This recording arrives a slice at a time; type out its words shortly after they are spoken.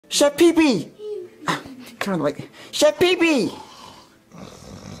Chef Pee-Pee! Come on, like, Chef Pee-Pee!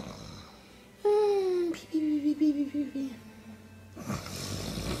 Chef Pee-Pee!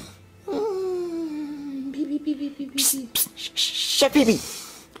 Chef Pee-Pee!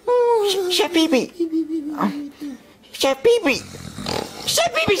 Chef Pee-Pee! Chef Pee-Pee! Chef Pee-Pee!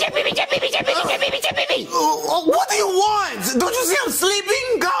 Chef Pee-Pee! Chef Pee-Pee! Chef Pee-Pee! Chef Pee-Pee! What do you want? Don't you see I'm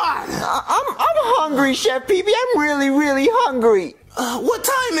sleeping? God! I'm hungry, Chef Pee-Pee. I'm really hungry. What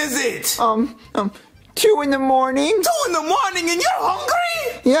time is it? 2 in the morning. 2 in the morning and you're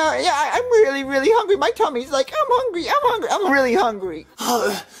hungry? Yeah, I'm really hungry. My tummy's like, I'm hungry. I'm really hungry.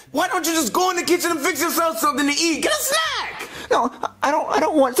 Why don't you just go in the kitchen and fix yourself something to eat? Get a snack! No, I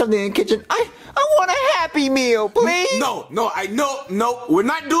don't want something in the kitchen. I want a Happy Meal, please. No, we're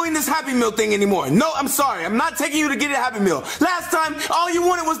not doing this Happy Meal thing anymore. No, I'm sorry. I'm not taking you to get a Happy Meal. Last time, all you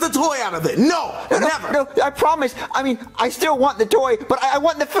wanted was the toy out of it. No, never. No, I promise. I mean, I still want the toy, but I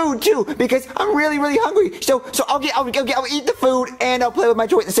want the food too because I'm really hungry. So I'll eat the food and I'll play with my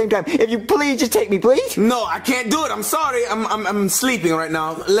toy at the same time. If you please just take me, please. No, I can't do it. I'm sorry. I'm sleeping right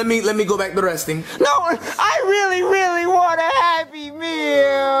now. Let me go back to resting. No, I really want a Happy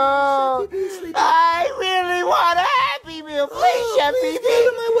Meal. I really want a Happy Meal. Please, Chef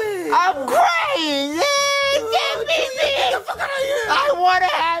Pee-Pee. I'm crying. Chef Pee-Pee. Get the fuck out of here. I want a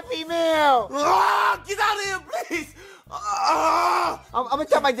Happy Meal. Get out of here, please. I'm gonna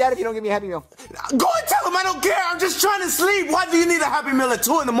tell my dad if you don't give me a Happy Meal. Go and tell him I don't care. I'm just trying to sleep. Why do you need a Happy Meal at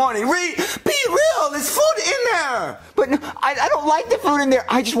 2 in the morning? Be real. There's food in there. But no, I don't like the food in there.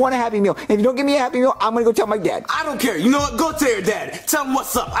 I just want a Happy Meal. If you don't give me a Happy Meal, I'm gonna go tell my dad. I don't care. You know what? Go tell your dad. Tell him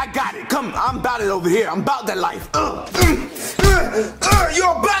what's up. I got it. Come, I'm about it over here. I'm about that life. You're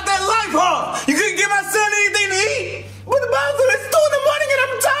about that life, huh? You couldn't give my son anything to eat? What about it? It's 2 in the morning and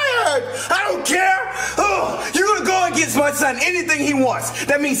I'm tired. I don't care. You're gonna go and get my son anything he wants.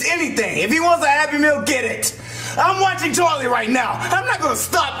 That means anything. If he wants a Happy Meal, get it. I'm watching Charlie right now. I'm not gonna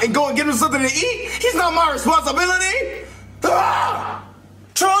stop and go and get him something to eat. He's not my responsibility.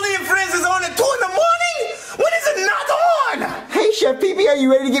 Charlie and Friends is on at 2 in the morning? When is it not on? Hey, Chef Pee-Pee, are you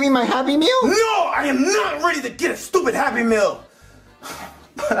ready to give me my Happy Meal? No, I am not ready to get a stupid Happy Meal.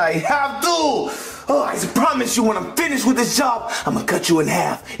 But I have to. I promise you when I'm finished with this job, I'm gonna cut you in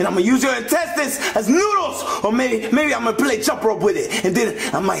half. And I'm gonna use your intestines as noodles. Or maybe I'm gonna play jump rope with it. And then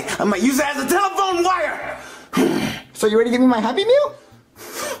I might use it as a telephone wire. So you ready to give me my Happy Meal?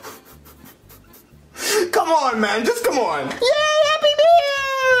 Come on, man. Just come on. Yay, Happy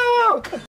Meal!